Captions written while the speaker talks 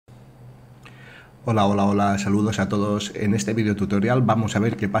Hola, hola, hola, saludos a todos. En este video tutorial vamos a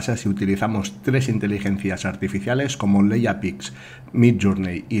ver qué pasa si utilizamos tres inteligencias artificiales como Leiapix,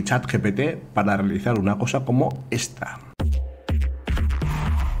 Midjourney y chatGPT para realizar una cosa como esta.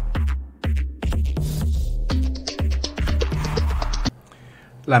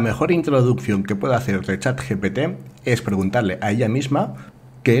 La mejor introducción que puede hacer de chatGPT es preguntarle a ella misma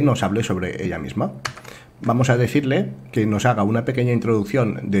que nos hable sobre ella misma. Vamos a decirle que nos haga una pequeña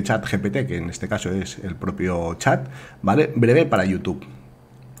introducción de chatGPT, que en este caso es el propio chat, ¿vale? Breve para YouTube.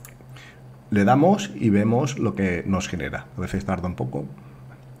 Le damos y vemos lo que nos genera. A veces tarda un poco.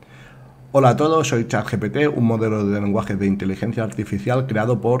 Hola a todos, soy ChatGPT, un modelo de lenguaje de inteligencia artificial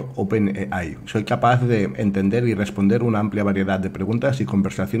creado por OpenAI. Soy capaz de entender y responder una amplia variedad de preguntas y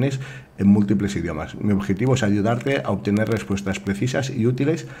conversaciones en múltiples idiomas. Mi objetivo es ayudarte a obtener respuestas precisas y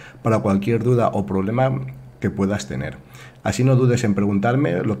útiles para cualquier duda o problema que puedas tener. Así no dudes en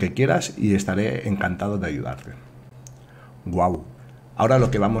preguntarme lo que quieras y estaré encantado de ayudarte. ¡Guau! Ahora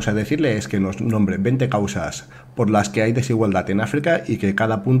lo que vamos a decirle es que nos nombre 20 causas por las que hay desigualdad en África y que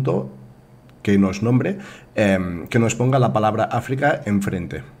cada punto que nos nombre, que nos ponga la palabra África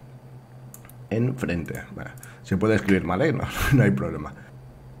enfrente. Enfrente. Bueno, se puede escribir mal, ¿eh? No hay problema.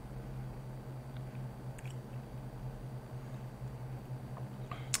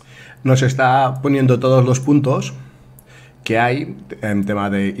 Nos está poniendo todos los puntos que hay en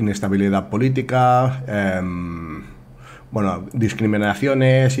tema de inestabilidad política, bueno,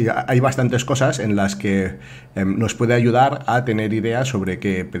 discriminaciones, y hay bastantes cosas en las que nos puede ayudar a tener ideas sobre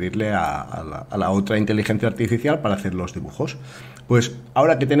qué pedirle a la otra inteligencia artificial para hacer los dibujos. Pues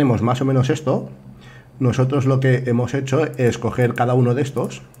ahora que tenemos más o menos esto, nosotros lo que hemos hecho es coger cada uno de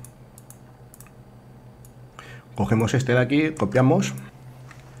estos, cogemos este de aquí, copiamos.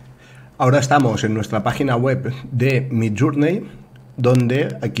 Ahora estamos en nuestra página web de Midjourney,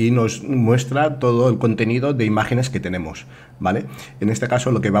 donde aquí nos muestra todo el contenido de imágenes que tenemos, ¿vale? En este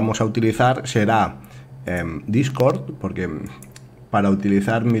caso lo que vamos a utilizar será Discord, porque para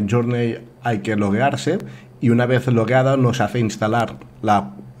utilizar Midjourney hay que loguearse, y una vez logueado nos hace instalar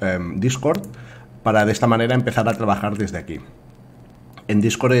la Discord para de esta manera empezar a trabajar desde aquí. En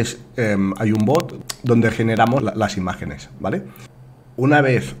Discord hay un bot donde generamos las imágenes, ¿vale? Una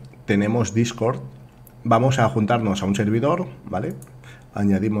vez tenemos Discord, vamos a juntarnos a un servidor, ¿vale?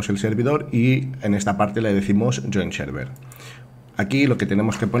 Añadimos el servidor y en esta parte le decimos Join Server. Aquí lo que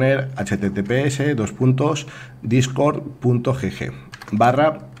tenemos que poner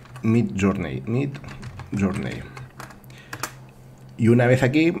https://discord.gg/Midjourney. Y una vez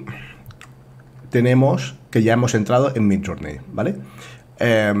aquí tenemos que ya hemos entrado en Midjourney, ¿vale?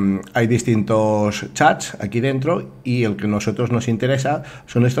 Hay distintos chats aquí dentro y el que a nosotros nos interesa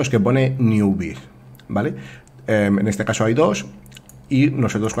son estos que pone Newbie, ¿vale? En este caso hay dos y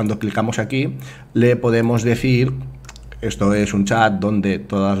nosotros cuando clicamos aquí le podemos decir, esto es un chat donde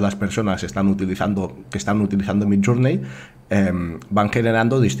todas las personas que están utilizando Midjourney van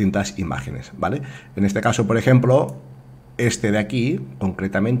generando distintas imágenes, ¿vale? En este caso, por ejemplo, este de aquí,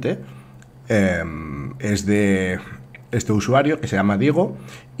 concretamente, es de este usuario que se llama Diego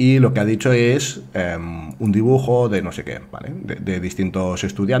y lo que ha dicho es un dibujo de no sé qué, ¿vale? De distintos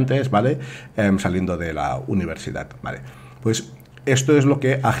estudiantes, ¿vale? Saliendo de la universidad, ¿vale? Pues esto es lo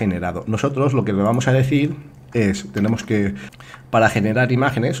que ha generado. Nosotros lo que le vamos a decir es, para generar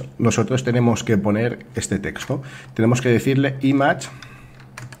imágenes, nosotros tenemos que poner este texto. Tenemos que decirle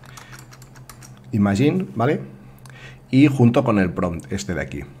imagine, ¿vale? Y junto con el prompt, este de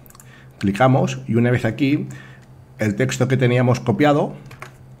aquí. Clicamos y una vez aquí, el texto que teníamos copiado,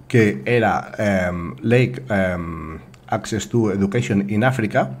 que era Access to Education in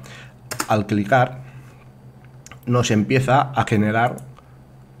Africa, al clicar nos empieza a generar,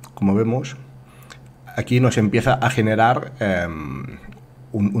 como vemos, aquí nos empieza a generar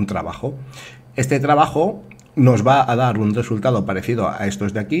un trabajo. Este trabajo nos va a dar un resultado parecido a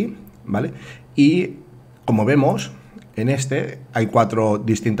estos de aquí, ¿vale? Y como vemos, en este hay 4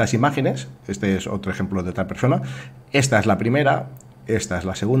 distintas imágenes. Este es otro ejemplo de otra persona. Esta es la primera, esta es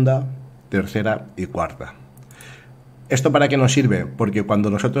la segunda, tercera y cuarta. ¿Esto para qué nos sirve? Porque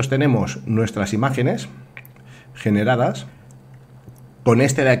cuando nosotros tenemos nuestras imágenes generadas, con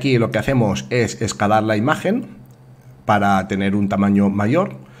este de aquí lo que hacemos es escalar la imagen para tener un tamaño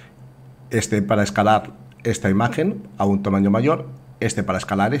mayor, este para escalar esta imagen a un tamaño mayor, este para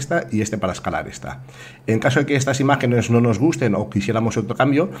escalar esta y este para escalar esta. En caso de que estas imágenes no nos gusten o quisiéramos otro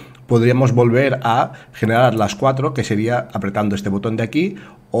cambio, podríamos volver a generar las 4, que sería apretando este botón de aquí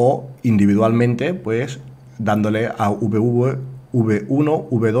o individualmente, pues dándole a V1,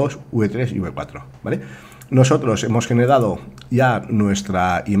 V2, V3 y V4, ¿vale? nosotros hemos generado ya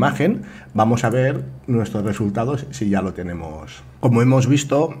nuestra imagen, vamos a ver nuestros resultados si ya lo tenemos. Como hemos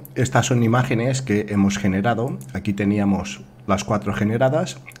visto, estas son imágenes que hemos generado. Aquí teníamos las 4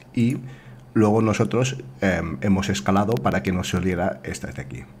 generadas y luego nosotros hemos escalado para que nos saliera estas de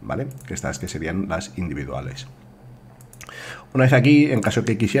aquí, ¿vale? Estas que serían las individuales. Una vez aquí, en caso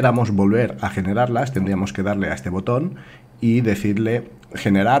que quisiéramos volver a generarlas, tendríamos que darle a este botón y decirle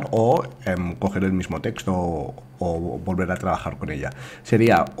generar o coger el mismo texto o volver a trabajar con ella.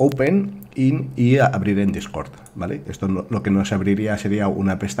 Sería open in y abrir en Discord, ¿vale? Esto lo que nos abriría sería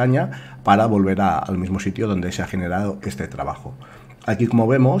una pestaña para volver al mismo sitio donde se ha generado este trabajo. Aquí, como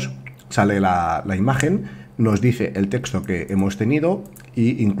vemos, sale la imagen, nos dice el texto que hemos tenido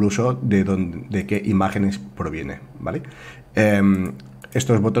e incluso de qué imágenes proviene, ¿vale?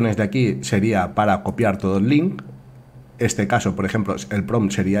 Estos botones de aquí sería para copiar todo el link. Este caso, por ejemplo, el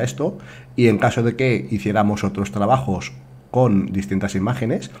prompt sería esto, y en caso de que hiciéramos otros trabajos con distintas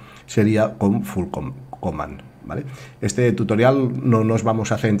imágenes, sería con full command, ¿vale? Este tutorial no nos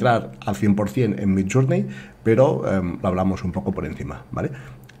vamos a centrar al 100% en Midjourney, pero lo hablamos un poco por encima, ¿vale?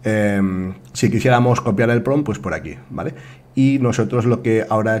 Si quisiéramos copiar el prompt, pues por aquí, ¿vale? Y nosotros lo que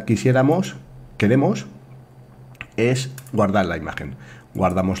ahora queremos es guardar la imagen.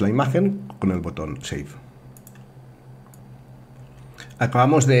 Guardamos la imagen con el botón Save.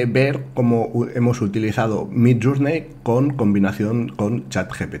 Acabamos de ver cómo hemos utilizado Midjourney con combinación con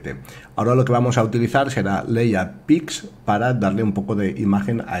chatGPT. Ahora lo que vamos a utilizar será Leiapix para darle un poco de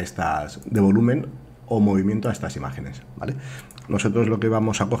imagen a estas, de volumen o movimiento a estas imágenes, ¿vale? Nosotros lo que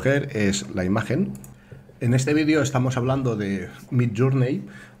vamos a coger es la imagen. En este vídeo estamos hablando de Midjourney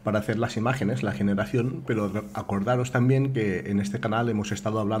para hacer las imágenes, la generación, pero acordaros también que en este canal hemos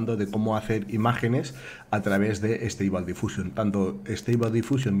estado hablando de cómo hacer imágenes a través de Stable Diffusion. Tanto Stable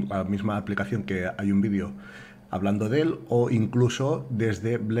Diffusion, la misma aplicación que hay un vídeo hablando de él, o incluso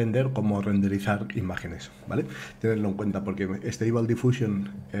desde Blender como renderizar imágenes, ¿vale? Tenedlo en cuenta porque Stable Diffusion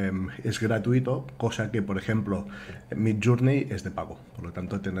es gratuito, cosa que, por ejemplo, Midjourney es de pago. Por lo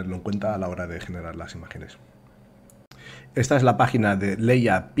tanto, tenedlo en cuenta a la hora de generar las imágenes. Esta es la página de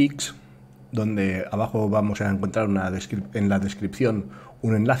Leiapix, donde abajo vamos a encontrar en la descripción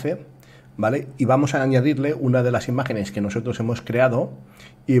un enlace, ¿vale? Y vamos a añadirle una de las imágenes que nosotros hemos creado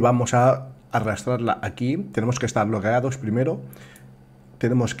y vamos a arrastrarla aquí. Tenemos que estar logueados primero,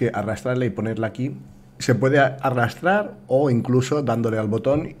 tenemos que arrastrarla y ponerla aquí. Se puede arrastrar o incluso dándole al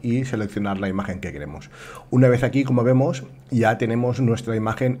botón y seleccionar la imagen que queremos. Una vez aquí, como vemos, ya tenemos nuestra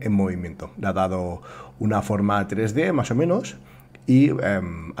imagen en movimiento. Le ha dado una forma 3D más o menos y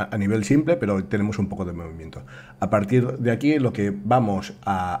a nivel simple, pero tenemos un poco de movimiento. A partir de aquí lo que vamos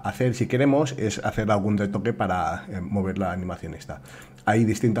a hacer, si queremos, es hacer algún retoque para mover la animación esta. Hay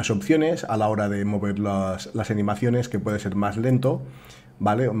distintas opciones a la hora de mover las animaciones, que puede ser más lento,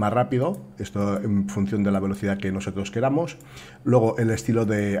 ¿vale? Más rápido, esto en función de la velocidad que nosotros queramos. Luego el estilo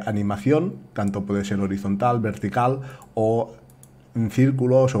de animación, tanto puede ser horizontal, vertical o en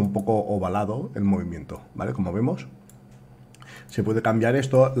círculos o un poco ovalado el movimiento, ¿vale? Como vemos, se puede cambiar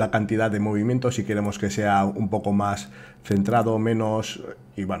esto, la cantidad de movimiento, si queremos que sea un poco más centrado, menos,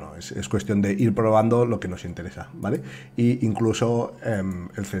 y bueno, es cuestión de ir probando lo que nos interesa, ¿vale? Y incluso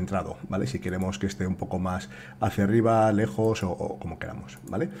el centrado, ¿vale? Si queremos que esté un poco más hacia arriba, lejos o como queramos,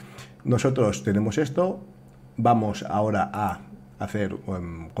 ¿vale? Nosotros tenemos esto, vamos ahora a hacer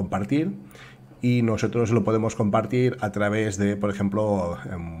compartir, y nosotros lo podemos compartir a través de, por ejemplo,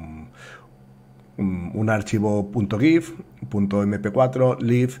 un archivo .gif, .mp4,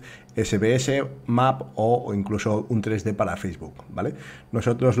 .liv, SBS, map o incluso un 3D para Facebook, ¿vale?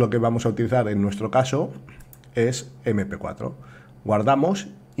 Nosotros lo que vamos a utilizar en nuestro caso es mp4. Guardamos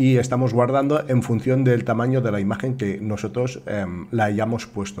y estamos guardando en función del tamaño de la imagen que nosotros la hayamos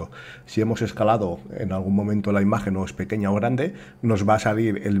puesto. Si hemos escalado en algún momento la imagen o es pequeña o grande, nos va a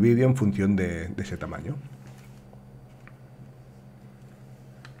salir el vídeo en función de ese tamaño.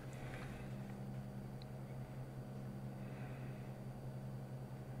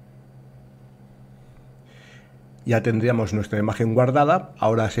 Ya tendríamos nuestra imagen guardada,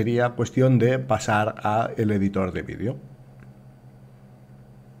 ahora sería cuestión de pasar al editor de vídeo.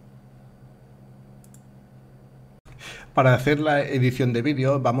 Para hacer la edición de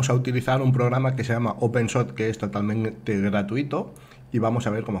vídeo vamos a utilizar un programa que se llama OpenShot, que es totalmente gratuito, y vamos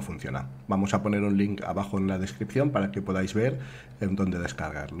a ver cómo funciona. Vamos a poner un link abajo en la descripción para que podáis ver en dónde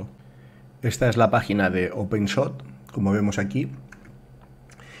descargarlo. Esta es la página de OpenShot, como vemos aquí,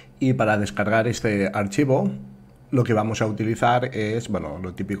 y para descargar este archivo lo que vamos a utilizar es, bueno,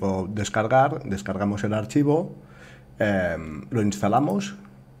 lo típico, descargamos el archivo, lo instalamos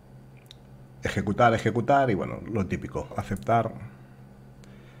ejecutar, ejecutar y bueno, lo típico, aceptar,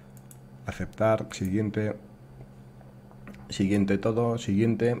 aceptar, siguiente, siguiente todo,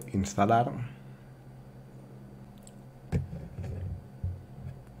 siguiente, instalar.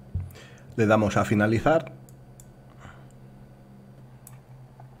 Le damos a finalizar.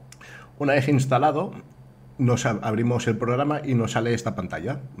 Una vez instalado, nos abrimos el programa y nos sale esta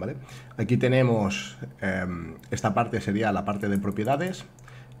pantalla, ¿vale? Aquí tenemos, esta parte sería la parte de propiedades.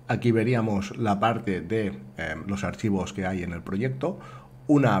 Aquí veríamos la parte de los archivos que hay en el proyecto,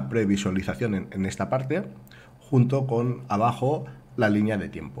 una previsualización en esta parte, junto con abajo la línea de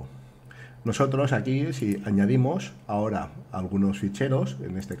tiempo. Nosotros aquí, si añadimos ahora algunos ficheros,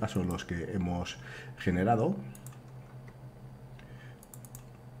 en este caso los que hemos generado,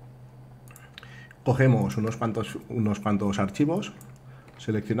 cogemos unos cuantos archivos,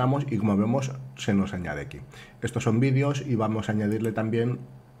 seleccionamos y como vemos se nos añade aquí. Estos son vídeos y vamos a añadirle también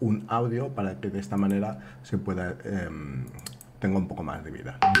un audio para que de esta manera se pueda tenga un poco más de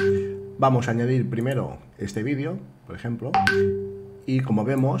vida. Vamos a añadir primero este vídeo, por ejemplo, y como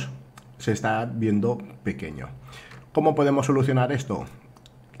vemos se está viendo pequeño. ¿Cómo podemos solucionar esto?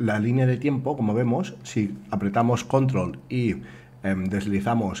 La línea de tiempo, como vemos, si apretamos control y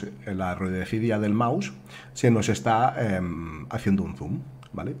deslizamos la ruedecilla del mouse, se nos está haciendo un zoom,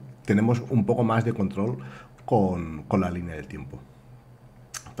 ¿vale? Tenemos un poco más de control con la línea del tiempo.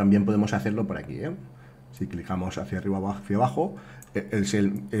 También podemos hacerlo por aquí, ¿eh? Si clicamos hacia arriba o hacia abajo, el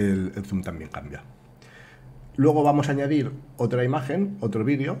zoom también cambia. Luego vamos a añadir otra imagen, otro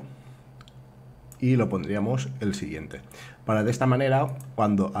vídeo, y lo pondríamos el siguiente. Para de esta manera,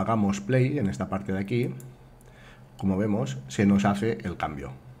 cuando hagamos play en esta parte de aquí, como vemos, se nos hace el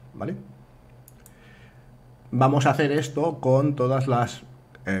cambio, ¿vale? Vamos a hacer esto con todas las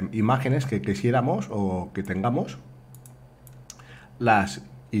imágenes que quisiéramos o que tengamos. Las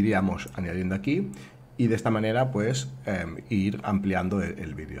iríamos añadiendo aquí y de esta manera pues ir ampliando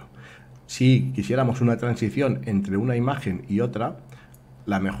el vídeo. Si quisiéramos una transición entre una imagen y otra,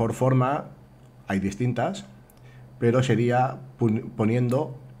 la mejor forma, hay distintas, pero sería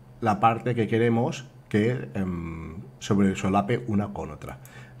poniendo la parte que queremos que sobresolape una con otra.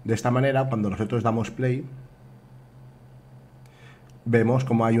 De esta manera, cuando nosotros damos play, vemos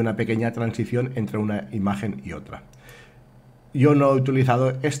como hay una pequeña transición entre una imagen y otra. Yo no he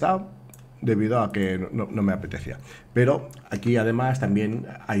utilizado esta debido a que no me apetecía, pero aquí además también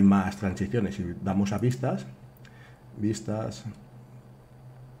hay más transiciones. Si damos a vistas,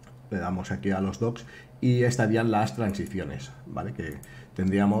 le damos aquí a los docs y estarían las transiciones, ¿vale? Que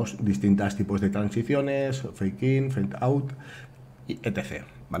tendríamos distintos tipos de transiciones, fake in, fade out, y etc.,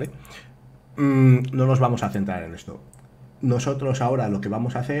 ¿vale? No nos vamos a centrar en esto. Nosotros ahora lo que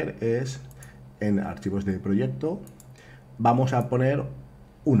vamos a hacer es, en archivos de proyecto, vamos a poner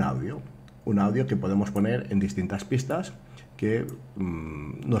un audio que podemos poner en distintas pistas que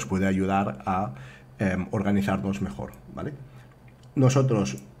nos puede ayudar a organizarnos mejor, ¿vale?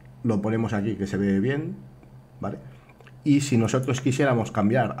 Nosotros lo ponemos aquí que se ve bien, ¿vale? Y si nosotros quisiéramos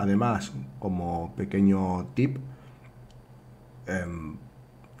cambiar, además, como pequeño tip,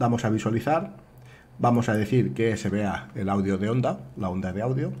 damos a visualizar, vamos a decir que se vea el audio de onda, la onda de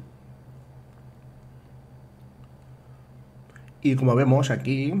audio. Y como vemos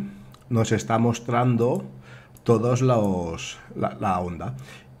aquí, nos está mostrando todos la onda.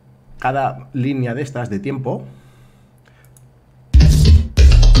 Cada línea de estas de tiempo,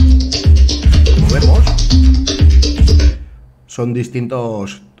 como vemos, son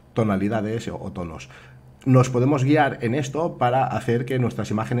distintas tonalidades o tonos. Nos podemos guiar en esto para hacer que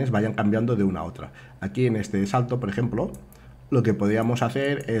nuestras imágenes vayan cambiando de una a otra. Aquí en este salto, por ejemplo, lo que podríamos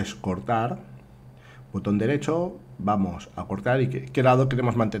hacer es cortar, botón derecho, vamos a cortar y ¿qué lado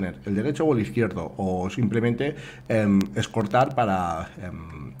queremos mantener? ¿El derecho o el izquierdo? O simplemente es cortar para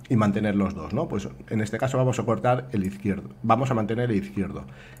y mantener los dos, ¿no? Pues en este caso vamos a cortar el izquierdo, vamos a mantener el izquierdo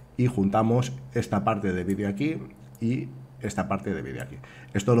y juntamos esta parte de vídeo aquí y esta parte de vídeo aquí.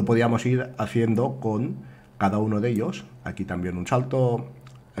 Esto lo podíamos ir haciendo con cada uno de ellos. Aquí también un salto,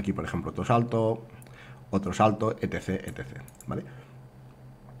 aquí por ejemplo otro salto, etc, etc, ¿vale?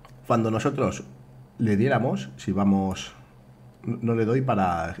 Cuando nosotros le diéramos, si vamos, no le doy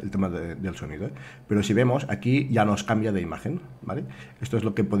para el tema del sonido, pero si vemos aquí ya nos cambia de imagen, ¿vale? Esto es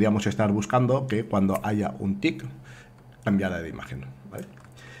lo que podíamos estar buscando, que cuando haya un tic cambiara de imagen, ¿vale?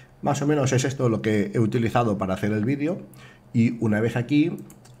 Más o menos es esto lo que he utilizado para hacer el vídeo, y una vez aquí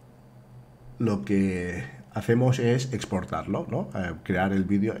lo que hacemos es exportarlo, ¿no? Crear el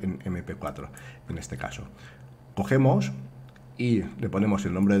vídeo en MP4 en este caso. Cogemos y le ponemos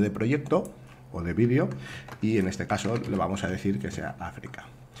el nombre de proyecto o de vídeo y en este caso le vamos a decir que sea África.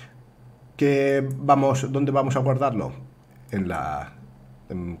 ¿Dónde vamos a guardarlo? En la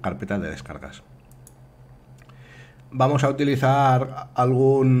carpeta de descargas. ¿Vamos a utilizar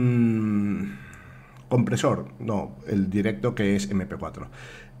algún compresor? No, el directo, que es MP4.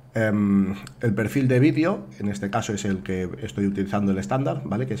 El perfil de vídeo, en este caso es el que estoy utilizando, el estándar,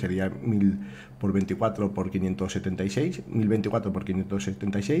 ¿vale? Que sería 1024 por 576, 1024 por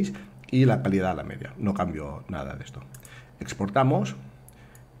 576, y la calidad a la media. No cambio nada de esto. Exportamos.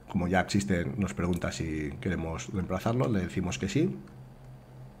 Como ya existe, nos pregunta si queremos reemplazarlo, le decimos que sí.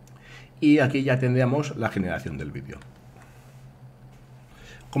 Y aquí ya tendríamos la generación del vídeo.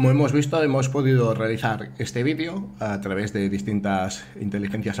 Como hemos visto, hemos podido realizar este vídeo a través de distintas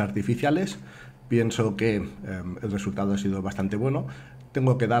inteligencias artificiales. Pienso que el resultado ha sido bastante bueno.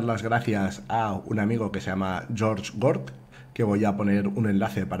 Tengo que dar las gracias a un amigo que se llama George Gort, que voy a poner un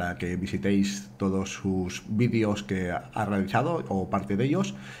enlace para que visitéis todos sus vídeos que ha realizado, o parte de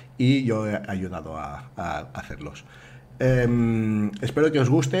ellos, y yo he ayudado a hacerlos. Espero que os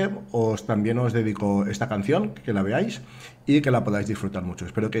guste. También os dedico esta canción, que la veáis y que la podáis disfrutar mucho.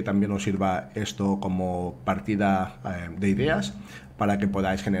 Espero que también os sirva esto como partida de ideas para que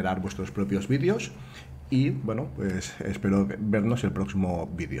podáis generar vuestros propios vídeos. Y bueno, pues espero vernos el próximo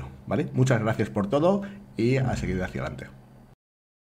vídeo, ¿vale? Muchas gracias por todo y a seguir hacia adelante.